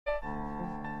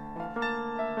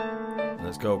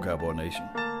Let's go, Cowboy Nation.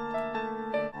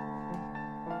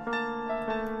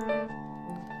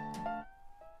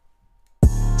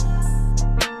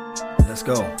 Let's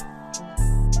go.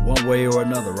 One way or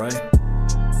another, right?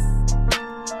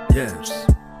 Yes.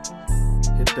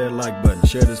 Hit that like button.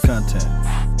 Share this content.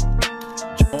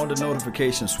 Join the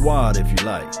notification squad if you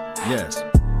like. Yes.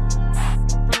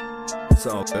 It's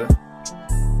all good.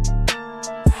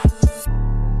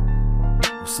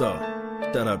 What's up?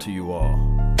 Shout out to you all.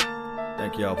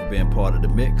 Thank y'all for being part of the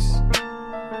mix.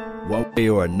 One way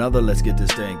or another, let's get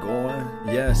this thing going.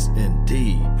 Yes,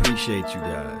 indeed. Appreciate you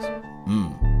guys.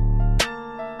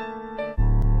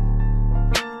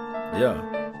 Yeah.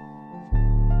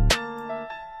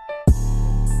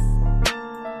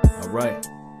 All right.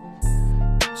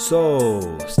 So,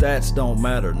 stats don't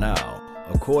matter now.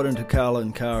 According to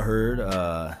Colin Cowherd,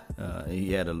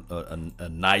 he had a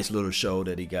nice little show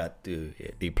that he got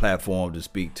the platform to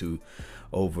speak to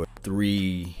over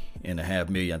 3.5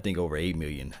 million, I think over 8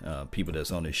 million people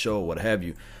that's on this show, what have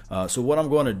you. So what I'm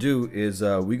going to do is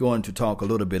we're going to talk a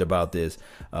little bit about this.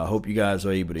 I hope you guys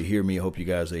are able to hear me. I hope you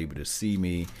guys are able to see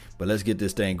me. But let's get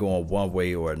this thing going one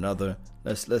way or another.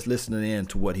 Let's listen in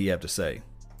to what he have to say.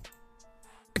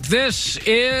 This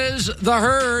is The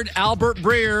Herd, Albert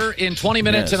Breer in 20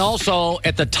 minutes, Yes. and also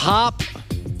at the top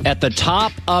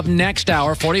of next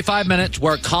hour, 45 minutes,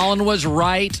 where Colin was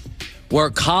right, where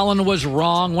Colin was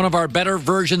wrong. One of our better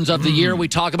versions of the year. We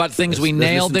talk about things we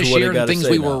nailed this year and things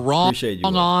we were wrong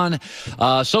on.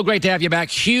 So great to have you back.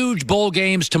 Huge bowl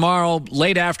games tomorrow,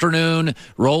 late afternoon,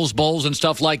 Rose Bowls and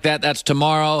stuff like that. That's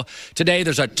tomorrow. Today,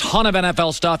 there's a ton of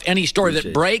NFL stuff. Any story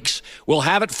that breaks, we'll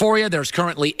have it for you. There's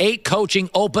currently 8 coaching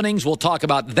openings. We'll talk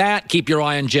about that. Keep your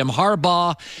eye on Jim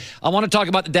Harbaugh. I want to talk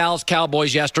about the Dallas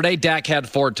Cowboys yesterday. Dak had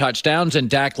 4 touchdowns, and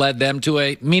Dak led them to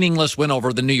a meaningless win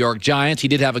over the New York Giants. He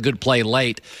did have a good play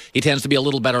late. He tends to be a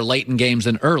little better late in games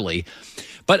than early.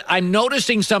 But I'm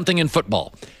noticing something in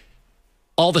football.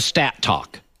 All the stat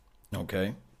talk.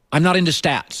 Okay. I'm not into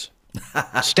stats.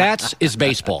 Stats is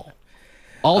baseball.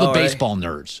 All the baseball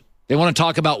nerds. They want to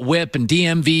talk about whip and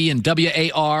DMV and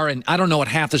WAR, and I don't know what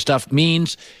half the stuff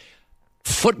means.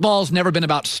 Football's never been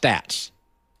about stats.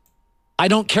 I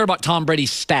don't care about Tom Brady's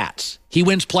stats. He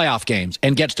wins playoff games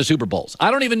and gets to Super Bowls.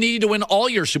 I don't even need you to win all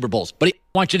your Super Bowls, but I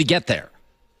want you to get there.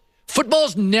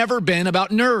 Football's never been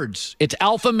about nerds. It's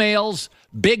alpha males,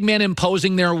 big men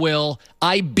imposing their will.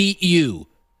 I beat you.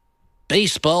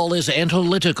 Baseball is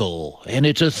analytical, and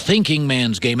it's a thinking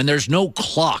man's game, and there's no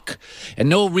clock and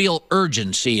no real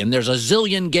urgency, and there's a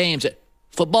zillion games.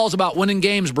 Football's about winning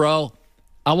games, bro.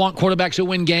 I want quarterbacks who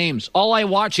win games. All I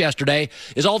watched yesterday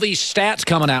is all these stats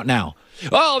coming out now.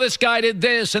 Oh, this guy did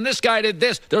this, and this guy did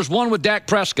this. There's one with Dak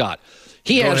Prescott.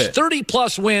 He has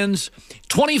 30-plus wins,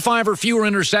 25 or fewer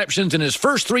interceptions in his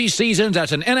first 3 seasons.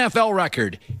 That's an NFL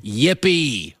record.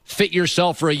 Yippee. Fit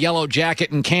yourself for a yellow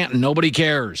jacket in Canton. Nobody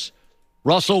cares.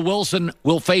 Russell Wilson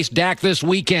will face Dak this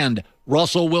weekend.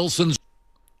 Russell Wilson's.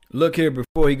 Look here,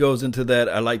 before he goes into that,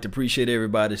 I'd like to appreciate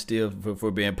everybody still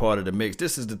for being part of the mix.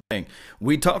 This is the thing.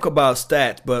 We talk about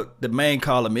stats, but the main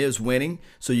column is winning,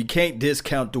 so you can't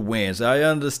discount the wins. I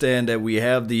understand that we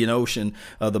have the notion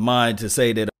of the mind to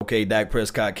say that, okay, Dak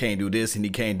Prescott can't do this and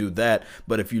he can't do that.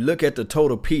 But if you look at the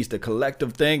total piece, the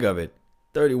collective thing of it,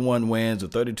 31 wins or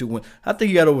 32 wins, I think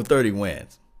he got over 30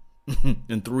 wins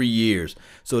in 3 years.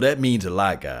 So that means a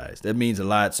lot, guys. That means a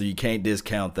lot, so you can't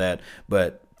discount that.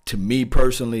 But to me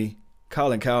personally,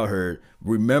 Colin Cowherd,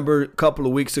 remember a couple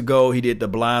of weeks ago, he did the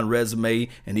blind resume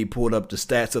and he pulled up the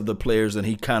stats of the players and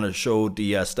he kind of showed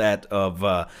the stat of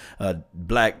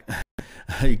black,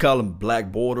 you call them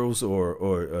Black Bortles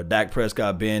or Dak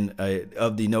Prescott being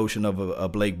of the notion of a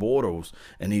Blake Bortles.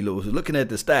 And he was looking at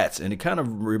the stats and it kind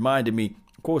of reminded me,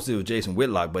 of course, it was Jason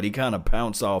Whitlock, but he kind of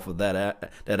pounced off of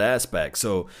that aspect.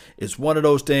 So it's one of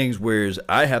those things where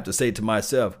I have to say to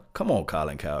myself, come on,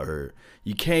 Colin Cowherd.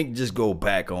 You can't just go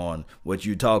back on what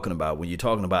you're talking about. When you're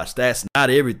talking about stats, not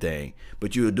everything,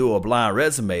 but you'll do a blind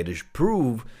resume to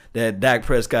prove that Dak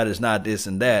Prescott is not this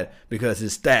and that because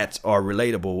his stats are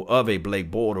relatable of a Blake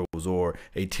Bortles or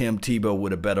a Tim Tebow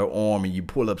with a better arm, and you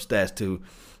pull up stats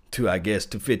to I guess,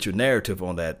 to fit your narrative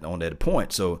on that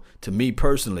point. So to me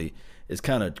personally, it's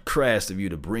kind of crass of you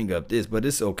to bring up this, but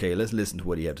it's okay. Let's listen to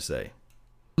what he had to say.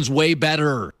 Way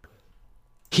better.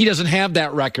 He doesn't have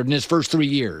that record in his first 3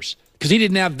 years. Because he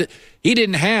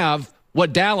didn't have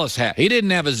what Dallas had. He didn't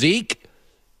have a Zeke.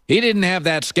 He didn't have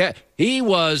that. He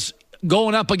was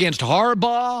going up against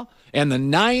Harbaugh and the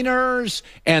Niners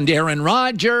and Aaron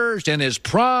Rodgers and his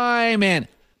prime. And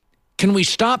can we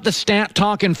stop the stat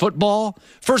talk in football?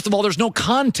 First of all, there's no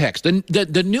context.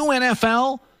 The new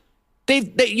NFL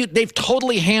They've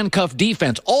totally handcuffed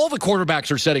defense. All the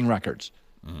quarterbacks are setting records.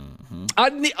 Mm-hmm.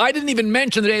 I didn't even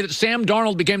mention the day that Sam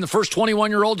Darnold became the first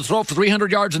 21-year-old to throw for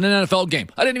 300 yards in an NFL game.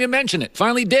 I didn't even mention it.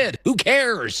 Finally did. Who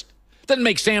cares? Doesn't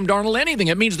make Sam Darnold anything.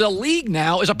 It means the league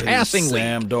now is a passing league.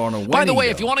 Sam Darnold winning, by the way,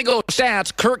 if you want to go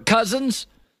stats, Kirk Cousins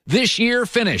this year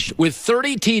finished with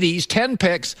 30 TDs, 10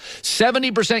 picks,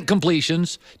 70%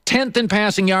 completions, 10th in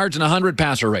passing yards, and 100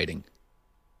 passer rating.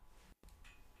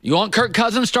 You want Kirk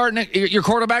Cousins starting your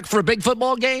quarterback for a big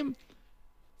football game?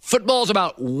 Football's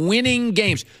about winning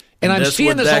games. And I'm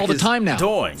seeing this all the time now.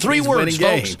 Three words,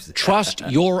 folks. Trust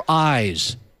your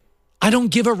eyes. I don't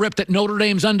give a rip that Notre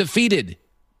Dame's undefeated.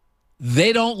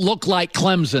 They don't look like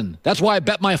Clemson. That's why I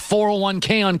bet my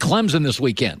 401k on Clemson this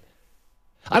weekend.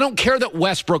 I don't care that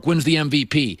Westbrook wins the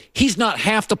MVP. He's not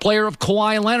half the player of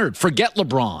Kawhi Leonard. Forget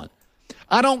LeBron.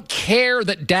 I don't care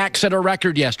that Dak set a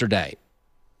record yesterday.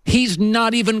 He's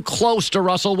not even close to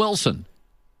Russell Wilson.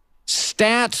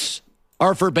 Stats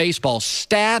are for baseball.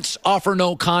 Stats offer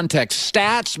no context.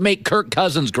 Stats make Kirk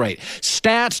Cousins great.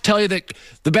 Stats tell you that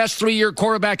the best 3-year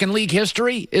quarterback in league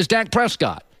history is Dak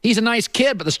Prescott. He's a nice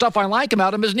kid, but the stuff I like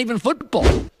about him isn't even football.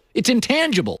 It's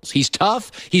intangibles. He's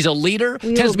tough. He's a leader.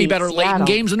 Tends to be better late in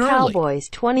games than early. Cowboys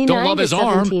 29 Don't love his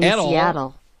arm at all.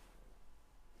 Seattle.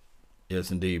 Yes,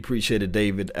 indeed. Appreciate it,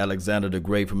 David Alexander the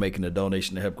Great, for making a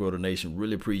donation to help grow the nation.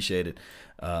 Really appreciate it.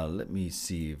 Let me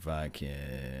see if I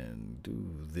can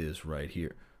do this right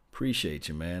here. Appreciate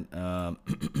you, man.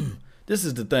 This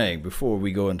is the thing. Before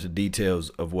we go into details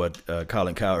of what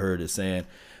Colin Cowherd is saying,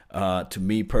 to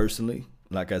me personally,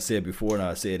 like I said before and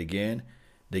I'll say it again,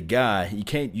 the guy, you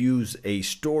can't use a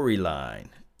storyline.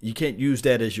 You can't use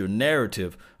that as your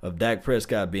narrative of Dak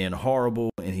Prescott being horrible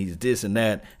and he's this and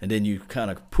that, and then you kind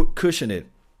of cushion it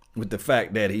with the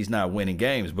fact that he's not winning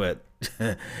games. But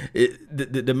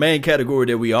the main category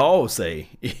that we all say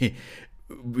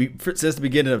since the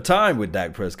beginning of time with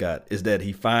Dak Prescott is that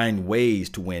he finds ways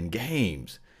to win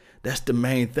games. That's the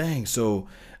main thing. So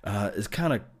it's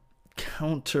kind of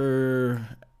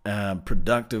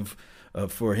counterproductive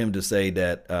for him to say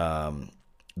that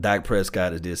Dak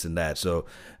Prescott is this and that. So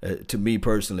to me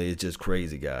personally, it's just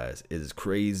crazy, guys. It is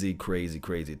crazy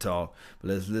talk. But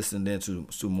let's listen then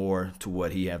to more to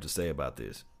what he have to say about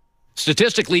this.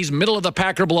 Statistically, he's middle of the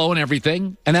Packer below and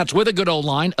everything, and that's with a good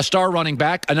O-line, a star running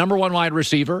back, a number 1 wide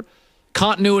receiver,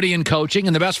 continuity in coaching,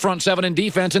 and the best front 7 in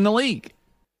defense in the league.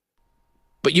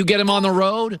 But you get him on the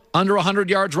road, under 100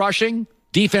 yards rushing,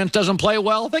 defense doesn't play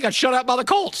well, they got shut out by the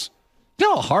Colts. You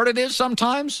know how hard it is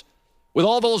sometimes with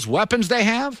all those weapons they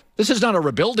have? This is not a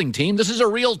rebuilding team. This is a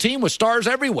real team with stars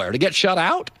everywhere to get shut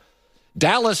out.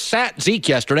 Dallas sat Zeke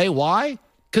yesterday. Why?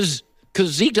 Because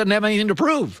Zeke doesn't have anything to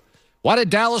prove. Why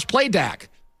did Dallas play Dak?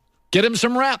 Get him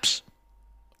some reps.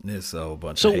 It's a whole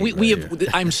bunch so of hate we right have. here.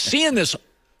 I'm seeing this.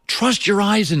 Trust your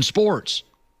eyes in sports.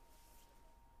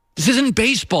 This isn't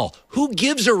baseball. Who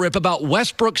gives a rip about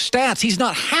Westbrook's stats? He's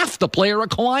not half the player of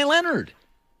Kawhi Leonard.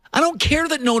 I don't care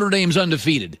that Notre Dame's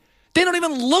undefeated. They don't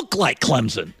even look like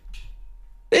Clemson.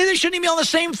 They shouldn't even be on the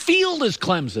same field as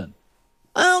Clemson.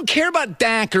 I don't care about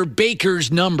Dak or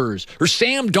Baker's numbers or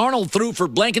Sam Darnold threw for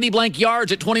blankety-blank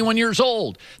yards at 21 years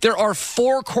old. There are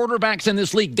 4 quarterbacks in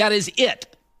this league. That is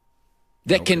it.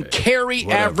 That can carry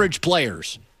average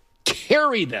players.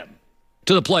 Carry them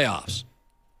to the playoffs.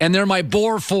 And they're my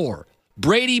Boar 4.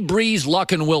 Brady, Breeze,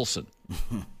 Luck, and Wilson.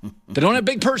 They don't have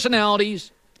big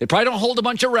personalities. They probably don't hold a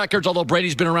bunch of records, although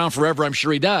Brady's been around forever. I'm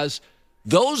sure he does.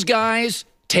 Those guys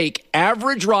take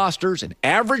average rosters and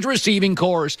average receiving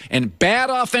cores and bad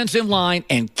offensive line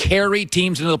and carry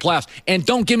teams into the playoffs. And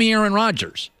don't give me Aaron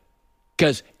Rodgers,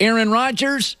 because Aaron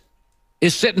Rodgers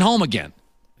is sitting home again.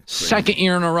 Second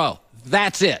year in a row.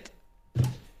 That's it.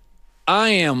 I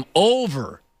am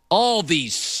over all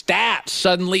these stats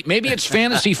suddenly. Maybe it's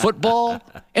fantasy football.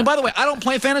 And by the way, I don't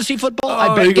play fantasy football.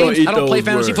 I bet games. I don't play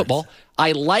fantasy football.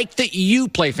 I like that you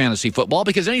play fantasy football,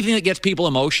 because anything that gets people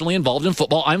emotionally involved in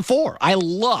football, I'm for. I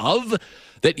love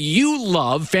that you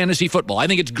love fantasy football. I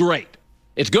think it's great.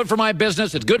 It's good for my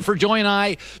business. It's good for Joy and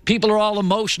I. People are all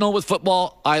emotional with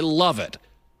football. I love it.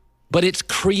 But it's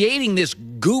creating this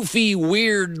goofy,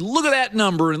 weird, look at that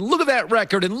number and look at that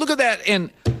record and look at that. And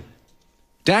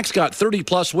Dak's got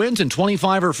 30-plus wins and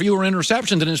 25 or fewer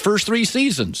interceptions in his first 3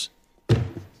 seasons.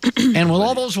 And with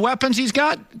all those weapons he's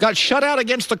got shut out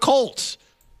against the Colts.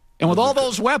 And with all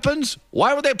those weapons,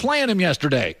 why were they playing him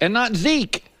yesterday and not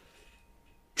Zeke?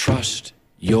 Trust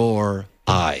your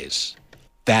eyes.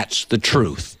 That's the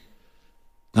truth.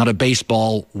 Not a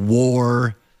baseball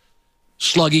war,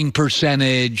 slugging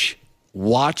percentage.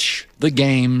 Watch the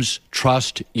games.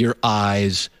 Trust your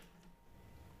eyes.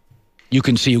 You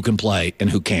can see who can play and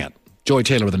who can't. Joy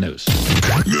Taylor with the news.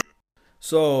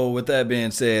 So with that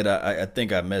being said, I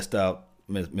think I missed out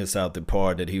the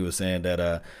part that he was saying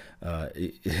that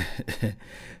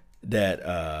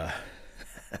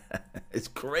it's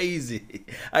crazy.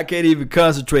 I can't even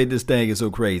concentrate. This thing is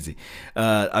so crazy.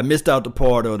 I missed out the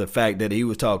part of the fact that he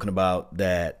was talking about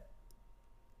that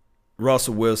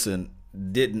Russell Wilson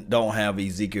don't have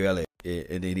Ezekiel Elliott,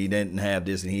 and he didn't have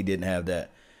this and he didn't have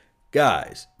that.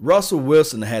 Guys, Russell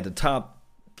Wilson had the top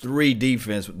 3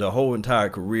 defense the whole entire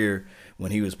career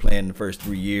when he was playing the first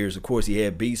 3 years. Of course, he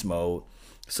had beast mode,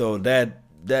 so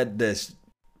that's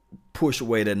push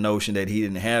away that notion that he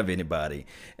didn't have anybody.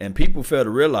 And people fail to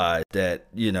realize that,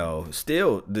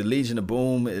 still the Legion of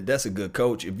Boom, that's a good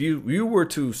coach. If you were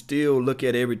to still look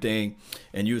at everything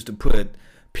and used to put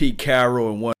Pete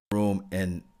Carroll in one room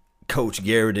and Coach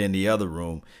Garrett in the other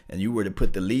room, and you were to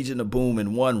put the Legion of Boom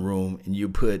in one room and you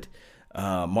put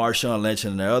Marshawn Lynch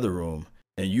in the other room,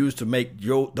 and used to make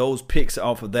those picks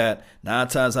off of that, 9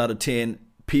 times out of 10,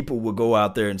 people would go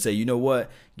out there and say, you know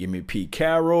what, give me Pete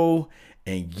Carroll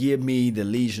and give me the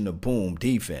Legion of Boom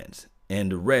defense,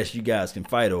 and the rest you guys can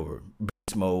fight over,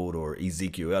 beast mode or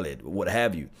Ezekiel Elliott, what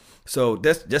have you. So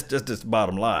that's just the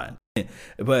bottom line.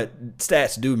 But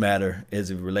stats do matter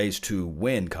as it relates to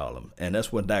win column, and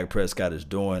that's what Dak Prescott is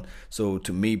doing. So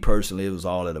to me personally, it was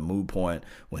all at a moot point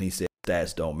when he said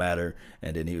stats don't matter,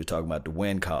 and then he was talking about the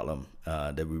win column,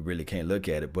 that we really can't look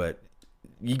at it. But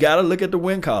you got to look at the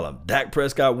win column. Dak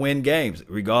Prescott win games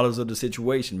regardless of the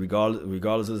situation,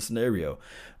 regardless of the scenario.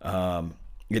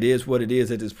 It is what it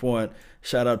is at this point.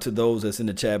 Shout out to those that's in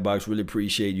the chat box. Really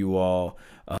appreciate you all.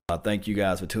 Thank you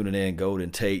guys for tuning in.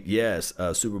 Golden Tate, yes.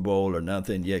 Super Bowl or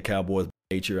nothing. Yeah, Cowboys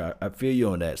nature. I feel you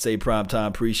on that. Say prime time.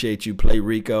 Appreciate you. Play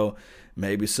Rico.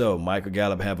 Maybe so. Michael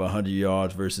Gallup have 100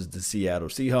 yards versus the Seattle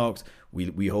Seahawks.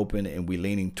 We hoping and we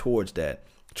leaning towards that.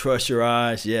 Trust your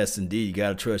eyes. Yes, indeed. You got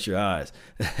to trust your eyes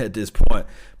at this point.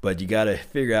 But you got to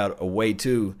figure out a way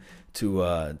to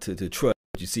trust what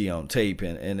you see on tape.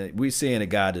 And we're seeing a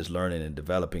guy that's learning and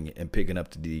developing and picking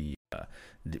up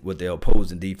what the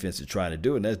opposing defense is trying to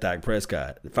do, and that's Dak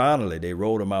Prescott. Finally, they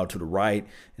rolled him out to the right,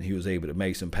 and he was able to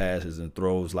make some passes and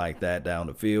throws like that down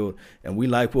the field. And we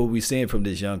like what we're seeing from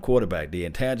this young quarterback. The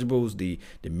intangibles, the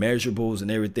measurables, and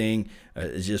everything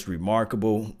is just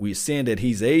remarkable. We're seeing that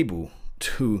he's able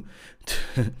to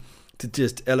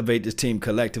just elevate this team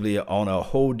collectively on a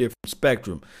whole different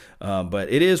spectrum.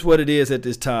 But it is what it is at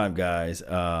this time, guys.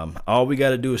 All we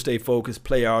got to do is stay focused,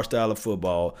 play our style of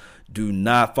football. Do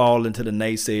not fall into the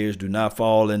naysayers. Do not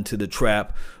fall into the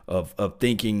trap of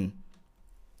thinking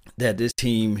that this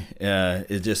team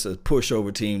is just a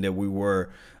pushover team that we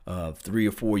were 3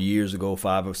 or 4 years ago,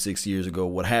 5 or 6 years ago,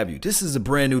 what have you. This is a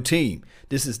brand new team.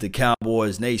 This is the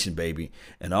Cowboys Nation, baby.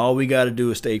 And all we got to do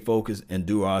is stay focused and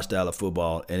do our style of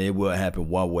football, and it will happen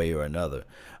one way or another.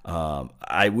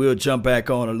 I will jump back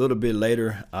on a little bit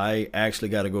later. I actually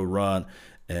got to go run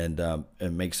and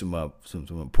make some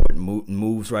important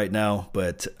moves right now.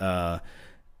 But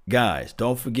guys,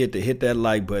 don't forget to hit that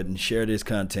like button, share this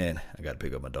content. I got to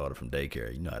pick up my daughter from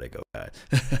daycare. You know how they go, guys.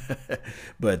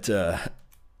 But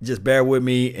just bear with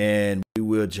me, and we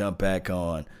will jump back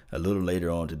on a little later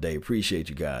on today. Appreciate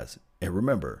you guys. And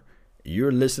remember,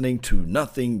 you're listening to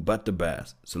Nothing But the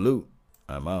Bass. Salute.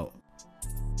 I'm out.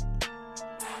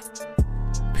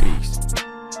 Peace.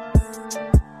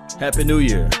 Happy New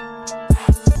Year.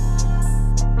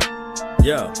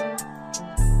 Yeah.